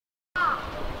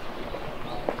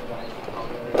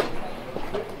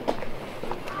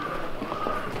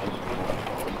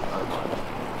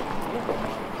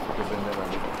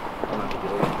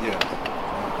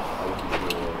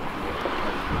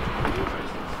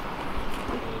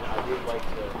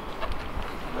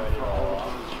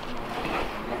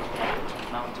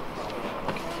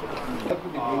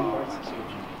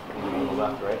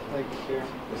Left, right? Like here.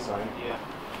 This side? Yeah.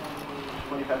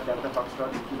 25 Delta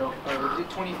Foxtrot, kilo. We'll do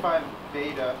 25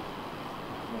 Beta.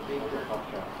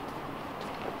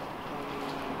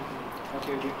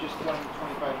 Okay, we've just done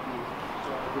 25 B.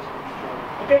 So this will control.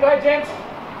 Okay, go ahead, James.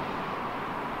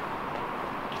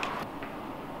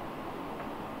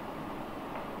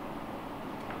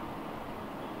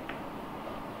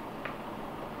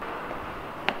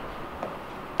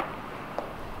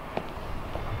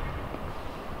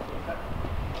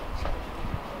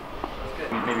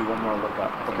 Maybe one more look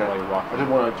up. Okay. While you walk. I didn't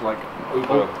want to like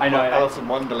I know. Alice in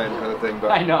Wonderland kind of thing,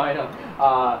 but I know.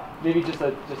 Maybe just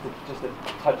a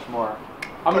touch more.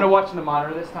 I'm gonna watch the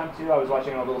monitor this time too. I was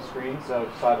watching on a little screen, so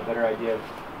I have a better idea of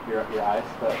your eyes.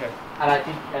 But, okay. And I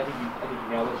think you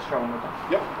nailed it. Just try one more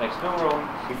time. Yep. Thanks. No, we're rolling.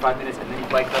 5 minutes, and then you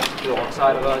bike up to the one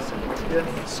side of us and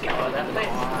scour that place.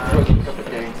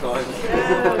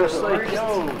 Yeah, just like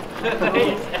yo.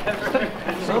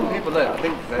 some people there, I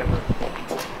think they.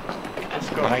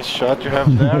 Nice shot you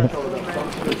have there.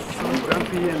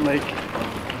 Grumpy and like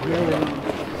really.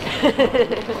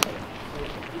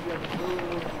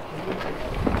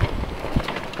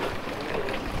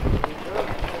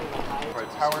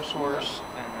 Power source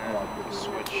and then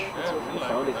switch.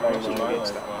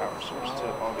 Against that power source to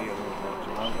all the other.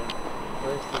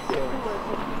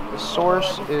 The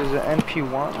source is an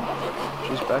NP1,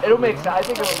 which is back. It'll make sense. I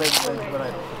think it'll make sense when I.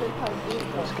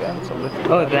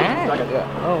 Oh, that?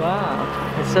 Yeah. Oh,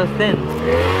 wow. It's so thin.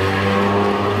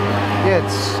 Yeah,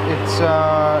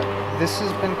 this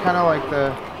has been kind of like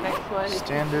the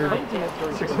standard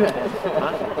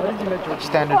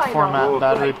format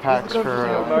battery packs for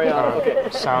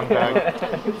sound bag,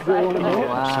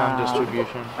 sound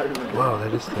distribution. Wow,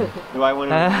 that is thin. Do I want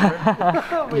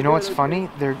to? You know what's funny?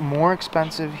 They're more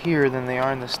expensive here than they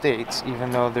are in the States,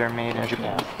 even though they're made in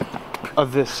Japan.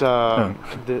 Of this,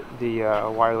 the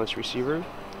wireless receiver,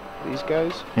 these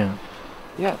guys. Yeah.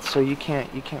 Yeah, so you can't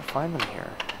find them here.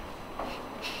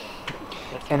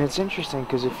 And it's interesting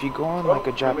because if you go on like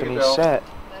a Japanese set,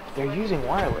 they're using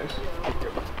wireless,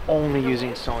 they're only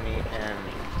using Sony and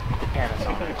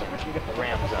Panasonic,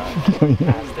 Ramza.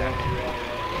 As their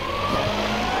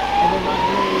and they're not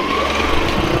really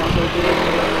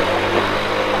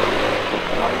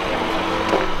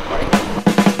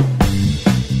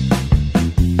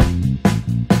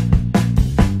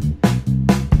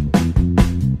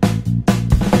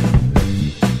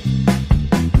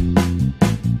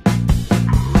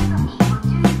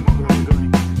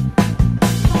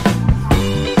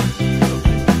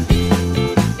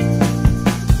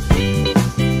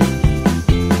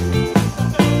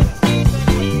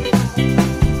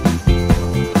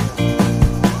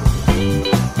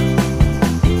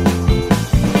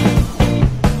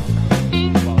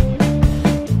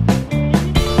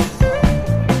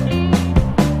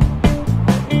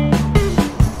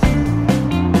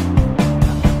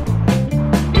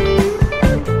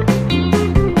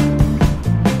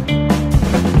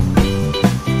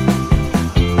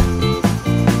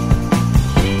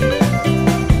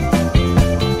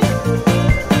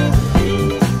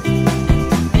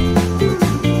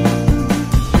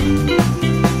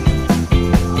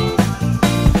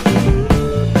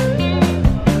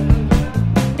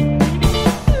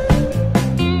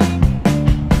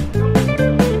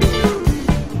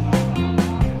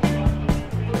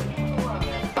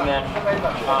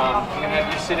I'm gonna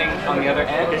have you sitting on the other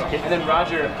end, and then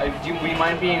Roger, would you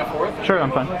mind being a fourth? Sure,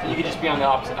 I'm fine. You could just be on the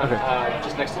opposite,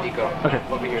 just next to Nico. Okay.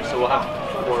 Over here, so we'll have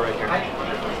 4 right here.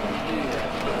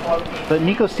 But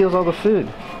Nico steals all the food.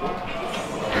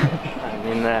 I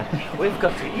mean, we've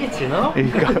got to eat, you know?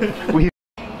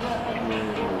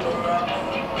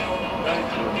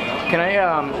 Can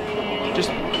I,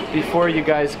 just before you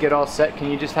guys get all set, can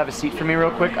you just have a seat for me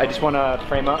real quick? I just want to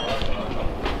frame up.